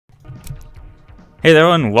Hey there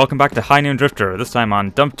everyone, welcome back to High Noon Drifter, this time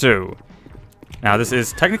on Dump 2. Now this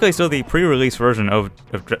is technically still the pre-release version of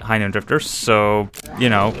High Noon Drifter, so, you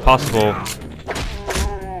know, possible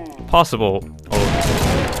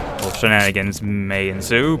old shenanigans may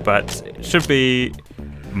ensue, but it should be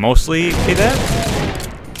mostly be there.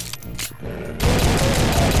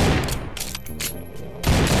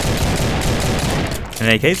 In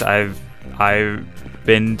any case, I've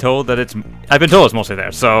been told it's mostly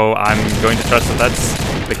there, so I'm going to trust that that's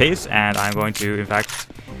the case, and I'm going to, in fact,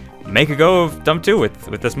 make a go of Dump 2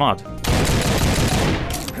 with this mod.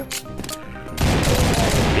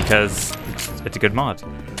 Because it's a good mod.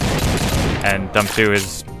 And Dump 2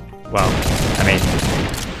 is, well, I mean,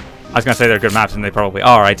 I was gonna say they're good maps, and they probably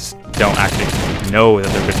are, I just don't actually know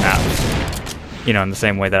that they're good maps. You know, in the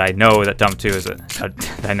same way that I know that Dump 2 is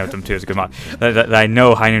I know Dump 2 is a good mod. That I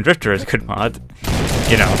know High Noon Drifter is a good mod.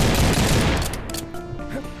 You know.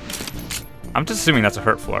 I'm just assuming that's a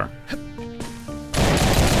hurt floor.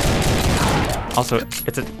 Also,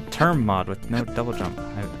 it's a term mod with no double jump.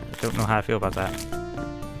 I don't know how I feel about that.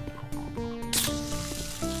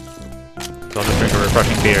 So I'll just drink a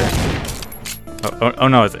refreshing beer. Oh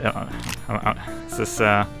no, is this,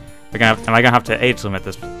 am I gonna have to age limit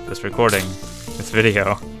this recording? This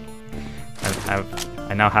video.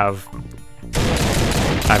 I now have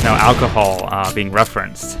alcohol being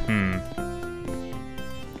referenced.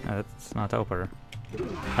 That's not a teleporter.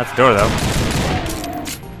 That's a door though. I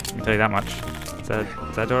can tell you that much. Is that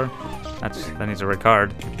a door? That needs a red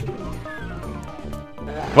card.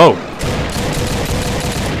 Whoa!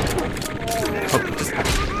 Oh, just get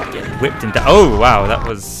whipped into. Oh wow, that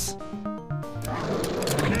was.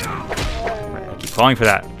 I keep falling for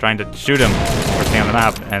that, trying to shoot him first thing on the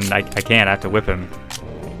map, and I can't. I have to whip him.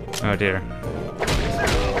 Oh dear.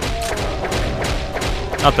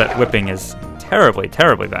 Not that whipping is terribly,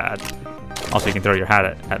 terribly bad. Also, you can throw your hat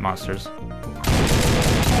at monsters.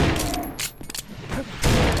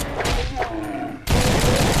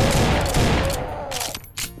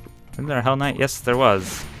 Isn't there a Hell Knight? Yes, there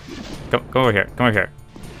was. Come over here. Come over here.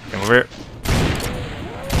 Come over here.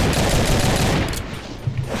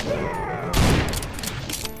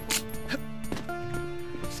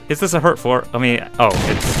 Is this a hurt floor? I mean, oh,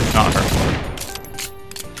 it's not a hurt floor.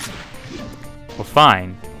 Well,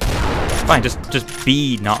 fine. Fine, just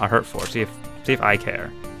be not a hurt floor. See if I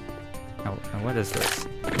care. Now what is this?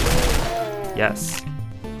 Yes.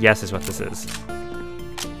 Yes is what this is.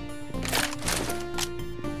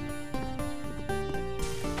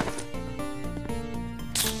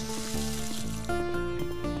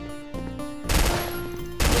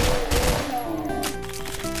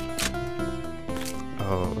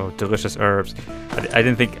 Oh, delicious herbs. I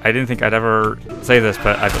didn't think I'd ever say this,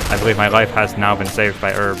 but I believe my life has now been saved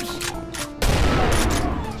by herbs.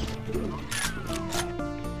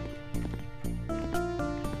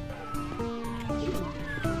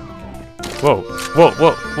 Whoa, whoa,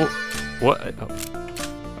 whoa, whoa, what?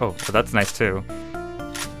 Oh, well, that's nice too.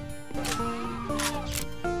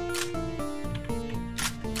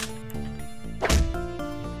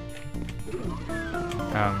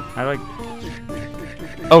 How do I?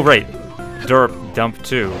 Oh, right, Derp Dump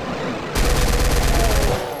 2.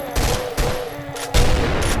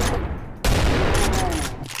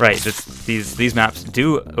 Right, these maps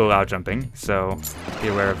do allow jumping, so be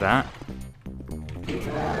aware of that.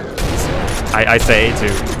 I say to...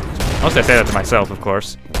 Mostly I say that to myself, of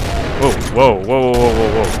course. Whoa, whoa, whoa, whoa,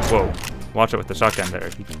 whoa, whoa, whoa. Watch it with the shotgun there.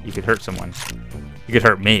 You could hurt someone. You could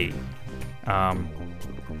hurt me. Well,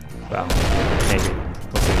 maybe.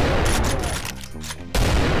 We'll see.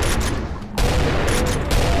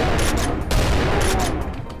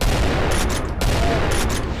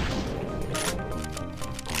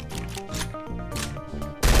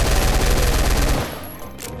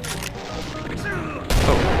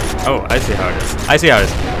 Oh, I see how it is. I see how it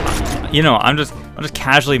is. You know, I'm just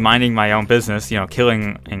casually minding my own business, you know,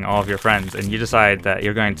 killing all of your friends, and you decide that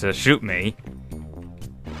you're going to shoot me.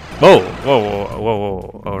 Whoa, whoa, whoa, whoa,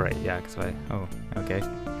 whoa. Oh, right, yeah, oh, okay.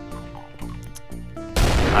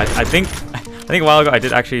 I think a while ago I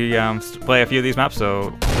did actually play a few of these maps,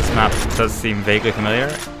 so this map does seem vaguely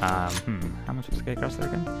familiar. How much was to get across there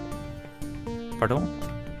again? Pardon?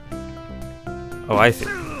 Oh, I see.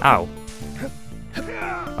 Ow.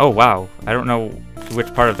 Oh wow, I don't know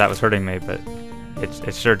which part of that was hurting me, but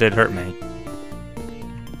it sure did hurt me.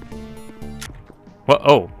 What?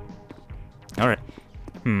 Oh. Alright.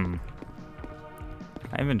 My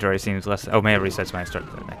inventory seems less... Oh, maybe it resets when I start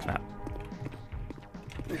the next map.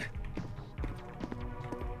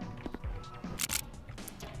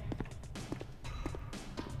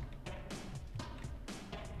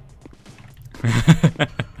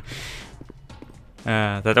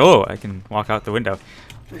 Oh, I can walk out the window.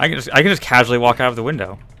 I can just casually walk out of the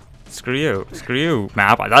window. Screw you,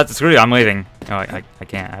 map. Screw you. I'm leaving. No, I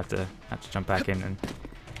can't. I have to jump back in and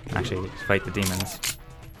actually fight the demons.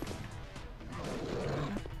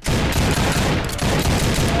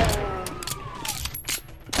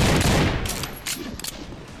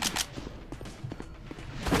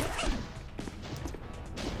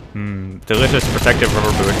 Delicious protective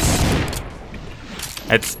rubber boots.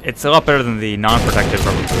 It's a lot better than the non-protective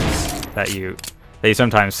rubber boots that you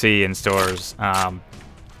sometimes see in stores.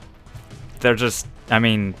 They're just, I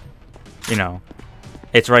mean, you know,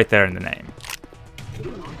 it's right there in the name.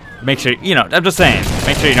 Make sure, you know, I'm just saying,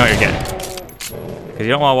 make sure you know what you're getting. Because you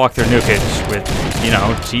don't want to walk through Nukage with, you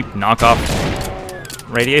know, cheap knockoff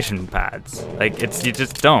radiation pads. Like, you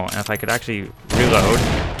just don't. And if I could actually reload,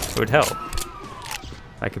 it would help.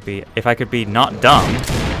 If I could be not dumb.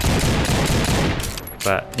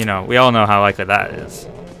 But, you know, we all know how likely that is.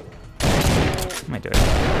 I might do it.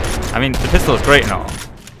 I mean, the pistol is great and all.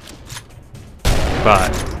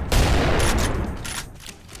 But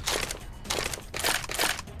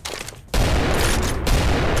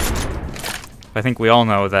I think we all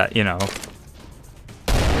know that, you know,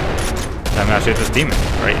 I'm gonna shoot this demon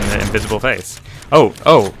right in the invisible face. Oh,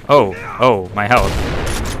 my health.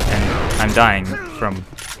 And I'm dying from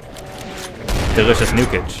delicious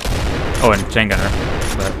nukage. Oh, and chain gunner.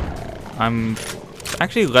 But I'm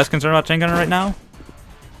actually less concerned about chain gunner right now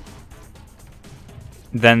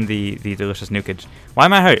than the delicious nukage. Why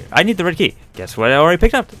am I hurt? I need the red key. Guess what I already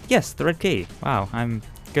picked up? Yes, the red key. Wow, I'm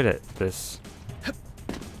good at this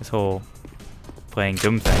whole playing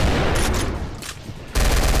Doom thing.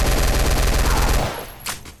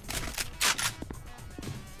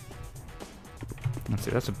 Let's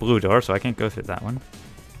see, that's a blue door, so I can't go through that one.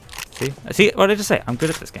 See, what did I just say? I'm good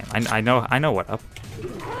at this game. I know what up.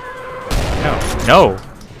 No,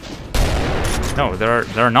 there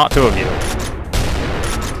are not two of you.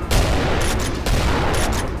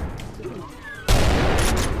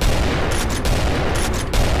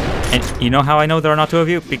 And you know how I know there are not two of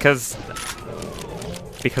you? Because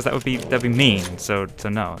that'd be mean. So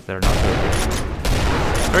no, there are not two of you.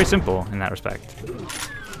 It's very simple in that respect.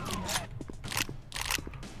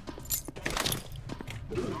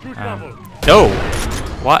 No.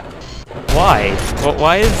 What? Why?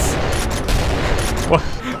 Why is?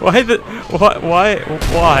 Why the? Why?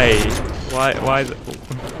 Why?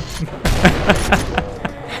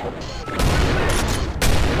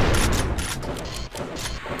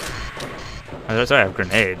 Oh, sorry, I have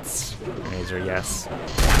grenades. Grenades are yes.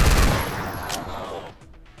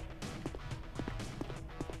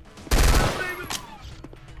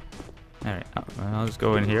 Alright, I'll just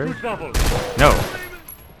go in here. No.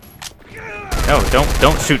 No,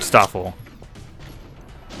 don't shoot Stoffel.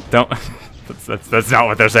 Don't. that's not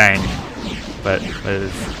what they're saying. But it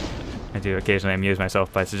is. I do occasionally amuse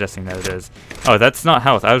myself by suggesting that it is. Oh, that's not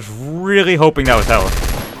health. I was really hoping that was health.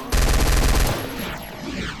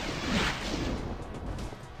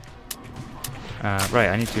 Right,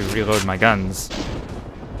 I need to reload my guns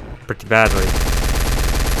pretty badly.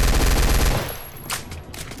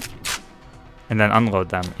 And then unload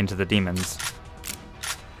them into the demons.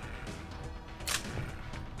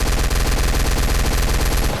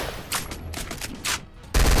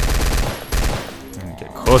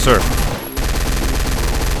 Get closer.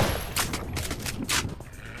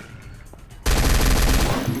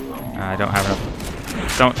 I don't have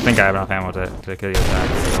enough. Don't think I have enough ammo to kill you with that.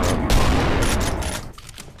 So.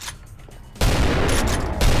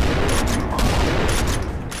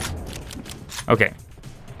 Okay.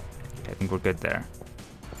 I think we're good there.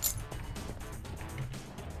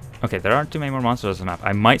 Okay, there aren't too many more monsters on the map.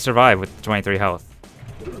 I might survive with 23 health.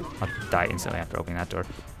 I'll die instantly after opening that door.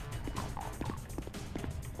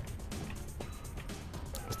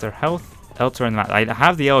 Is there health elsewhere in the map? I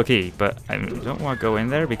have the yellow key, but I don't want to go in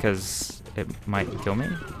there because it might kill me.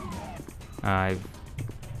 Hello,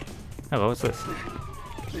 what's this?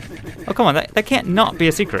 Oh, come on, that can't not be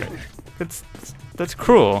a secret. That's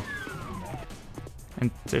cruel. And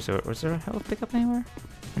seriously, was there a health pickup anywhere?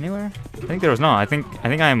 Anywhere? I think there was not. I think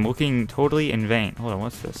I am looking totally in vain. Hold on,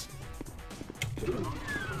 what's this?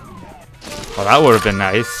 Well, that would have been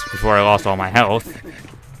nice before I lost all my health.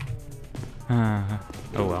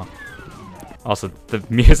 Oh well. Also, the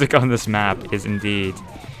music on this map is indeed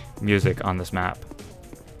music on this map.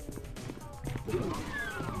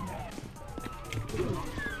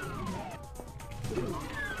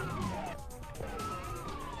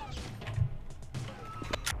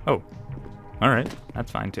 Oh, all right,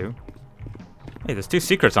 that's fine too. Hey, there's two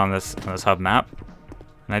secrets on this hub map.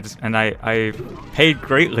 and I paid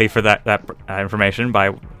greatly for that information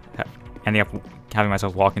by ending up having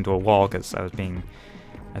myself walk into a wall because I was being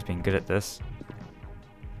good at this.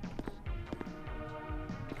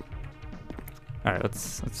 All right,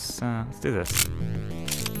 let's do this.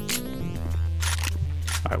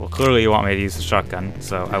 All right, well clearly you want me to use the shotgun,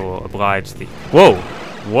 so I will oblige the. Whoa!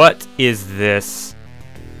 What is this?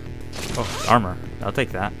 Oh, armor. I'll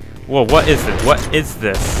take that. Whoa! What is this? What is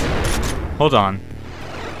this? Hold on.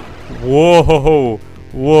 Whoa!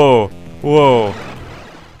 Whoa! Whoa!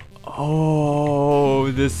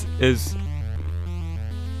 Oh, this is.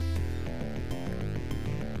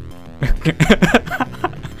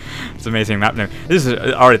 It's an amazing map name. This is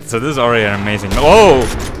already. So this is already an amazing. Whoa!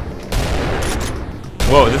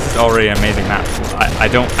 Whoa! This is already an amazing map. I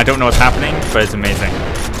don't know what's happening, but it's amazing.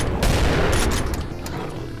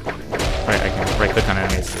 Right, I can right click on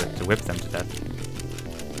enemies to whip them to death.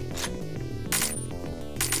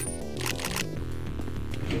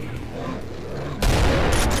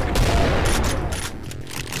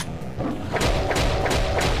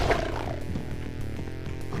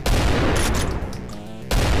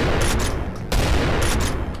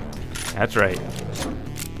 That's right.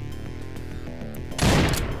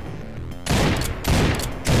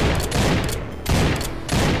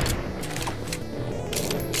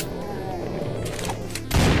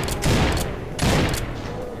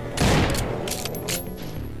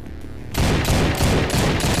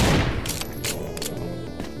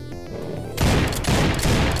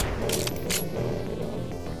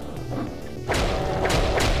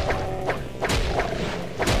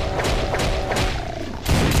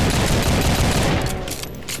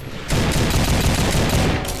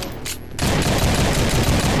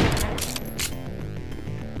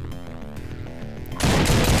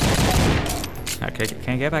 Okay,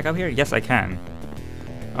 can I get back up here? Yes, I can.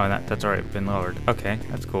 Oh, that's already been lowered. Okay,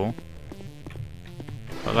 that's cool.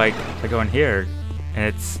 But like, if I go in here, and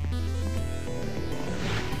it's...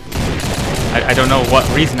 I don't know what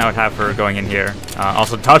reason I would have for going in here.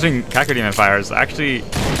 Also, dodging Cacodemon fire is actually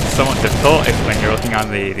somewhat difficult when you're looking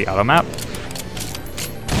on the auto map.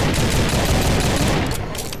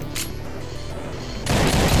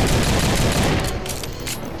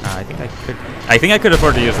 I think I could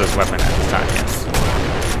afford to use this weapon at this time, yes.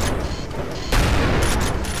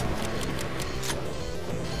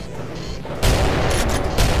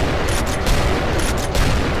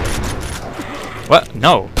 What?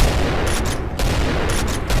 No.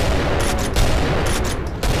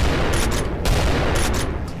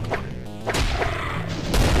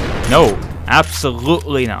 No,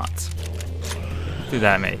 absolutely not. Do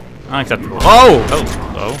that, mate. Unacceptable. Oh! Oh,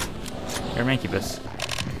 hello. You're a Mancubus.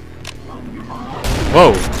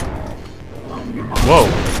 Whoa! Whoa!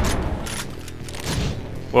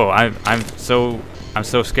 Whoa! I'm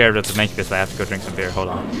so scared of the Mancubus that I have to go drink some beer. Hold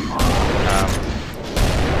on.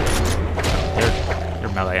 You're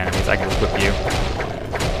melee enemies. I can just whip you.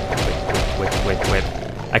 Whip.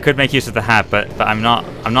 I could make use of the hat, but I'm not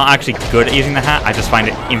actually good at using the hat. I just find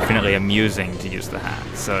it infinitely amusing to use the hat.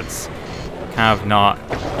 So it's kind of not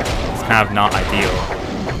ideal.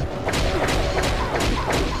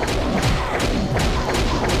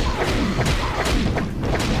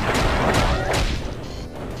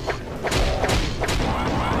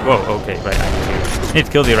 Whoa, okay, right, I need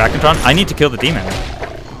to kill the Arachnotron. I need to kill the demon.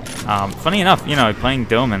 Funny enough, you know, playing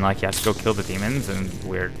Doom and like you have to go kill the demons and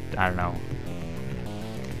weird, I don't know.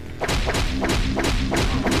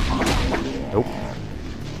 Nope.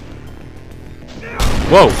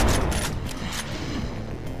 Whoa!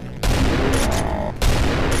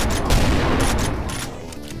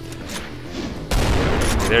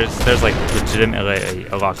 There's like legitimately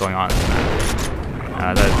a lot going on in this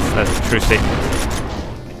map. That's a true statement.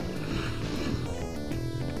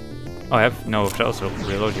 Oh, I have no shells to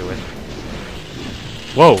reload you with.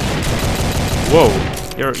 Whoa! Whoa!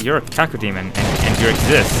 You're a Cacodemon and you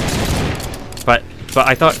exist. But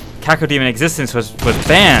I thought Cacodemon existence was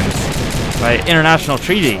banned by international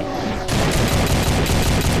treaty.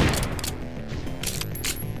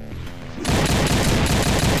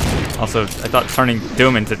 Also, I thought turning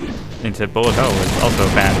Doom into Bullet Hell was also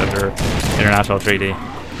banned under international treaty.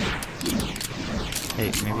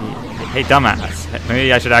 Hey, dumbass.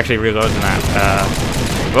 Maybe I should actually reload the map.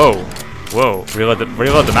 Whoa. Reload the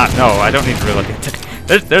map. No, I don't need to reload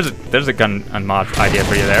it. There's a gun unmod idea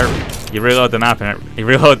for you there. You reload the map and you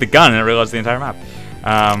reload the gun and it reloads the entire map.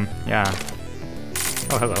 Yeah.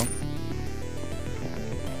 Oh, hello.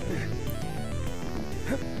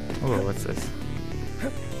 Oh, what's this?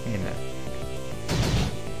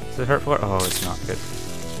 Is it hurtful? Oh, it's not good.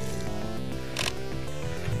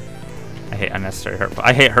 I hate unnecessary hurt.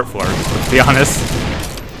 I hate hurt floors, let's be honest.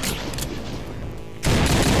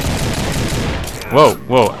 Whoa,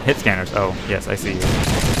 whoa, hit scanners. Oh, yes, I see you.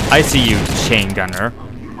 I see you, chain gunner.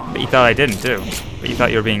 But you thought I didn't, too. But you thought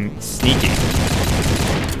you were being sneaky.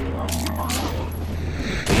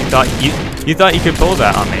 But you thought you could pull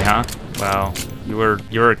that on me, huh? Well, you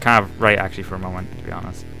were kind of right actually for a moment, to be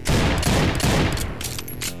honest.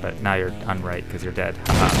 But now you're unright because you're dead.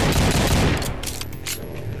 Haha.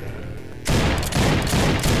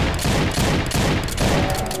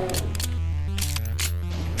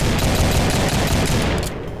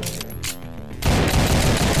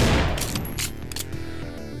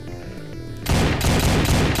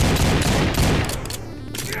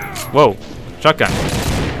 Whoa! Shotgun!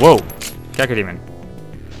 Whoa! Cacodemon.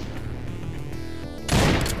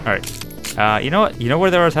 Alright. You know what? You know where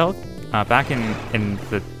there was health? Back in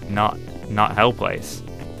the not hell place.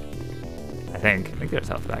 I think there's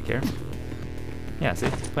health back here. Yeah, see?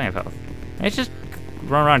 Plenty of health. Let's just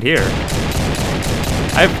run around here.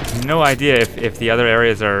 I have no idea if the other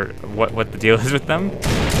areas are what the deal is with them.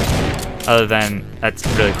 Other than that's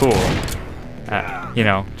really cool. You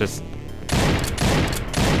know, just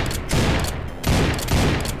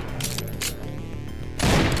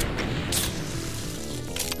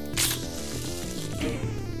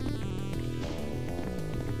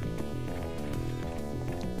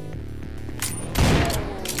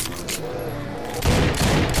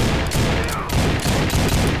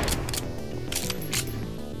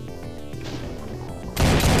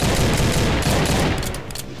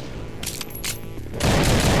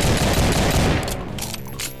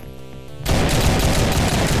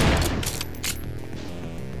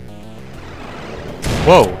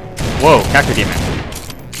whoa! Whoa, Cacodemon.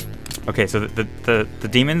 Okay, so the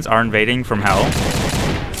demons are invading from hell.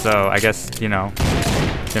 So I guess, you know,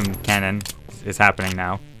 Tim Cannon is happening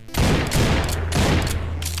now.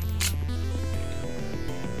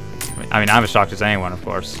 I mean, I'm as shocked as anyone, of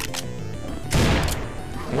course.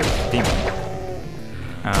 Demon.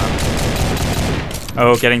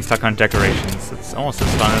 Oh, getting stuck on decorations. It's almost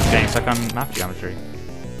as fun as getting stuck on map geometry.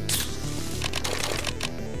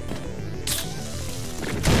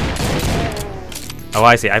 Oh,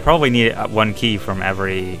 I see. I probably need one key from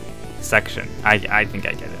every section. I think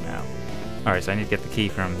I get it now. Alright, so I need to get the key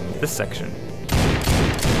from this section.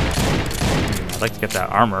 I'd like to get that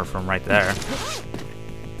armor from right there.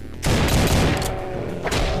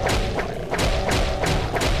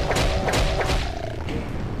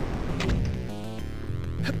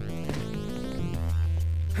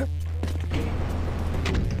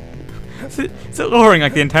 It's lowering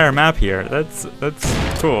like the entire map here. That's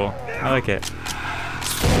cool. I like it.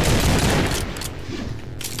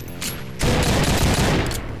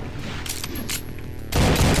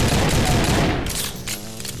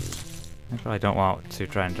 I probably don't want to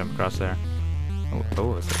try and jump across there. Oh,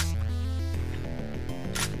 what is this?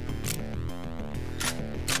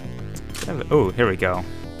 Oh, here we go.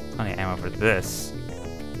 Plenty of ammo for this.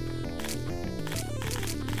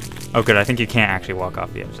 Oh, good. I think you can't actually walk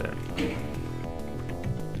off the edge there.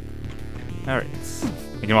 Alright.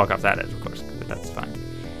 You can walk off that edge, of course, but that's fine.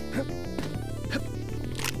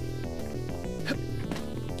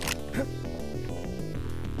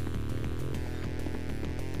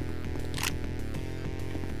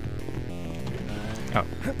 Oh.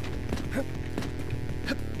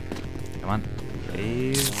 Come on.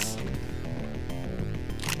 Please.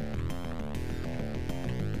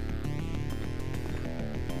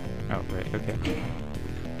 Oh, right, okay.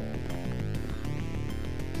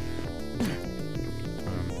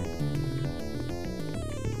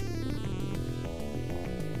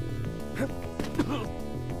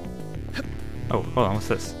 Oh, hold on, what's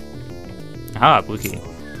this? Aha, blue key.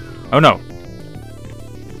 Oh no!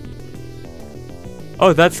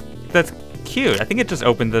 Oh, that's cute. I think it just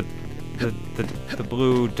opened the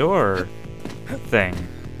blue door thing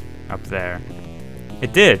up there.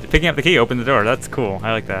 It did. Picking up the key opened the door. That's cool.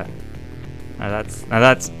 I like that.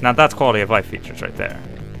 Now that's quality of life features right there.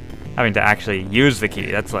 Having to actually use the key,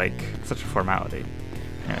 that's like such a formality.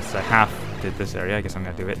 Yeah, so I half did this area. I guess I'm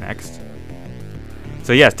gonna do it next.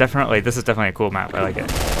 So yes, definitely, this is definitely a cool map. I like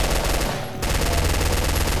it.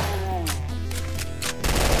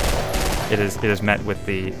 It is met with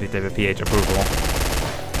the David PH approval.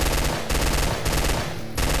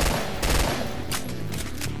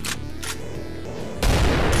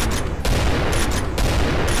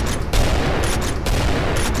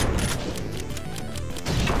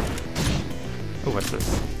 Oh, what's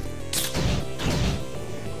this?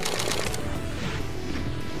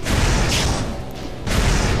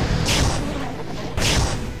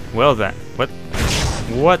 Well then,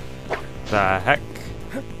 what the heck?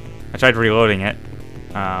 I tried reloading it.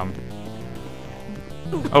 Oh,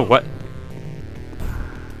 what?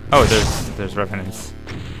 Oh, there's revenants.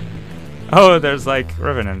 Oh, there's like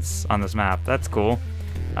revenants on this map. That's cool.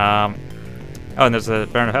 Oh, and there's a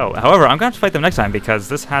Baron of Hell. However, I'm going to fight them next time because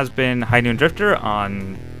this has been High Noon Drifter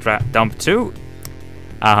on Dump 2.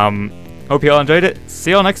 Hope you all enjoyed it.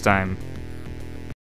 See you all next time.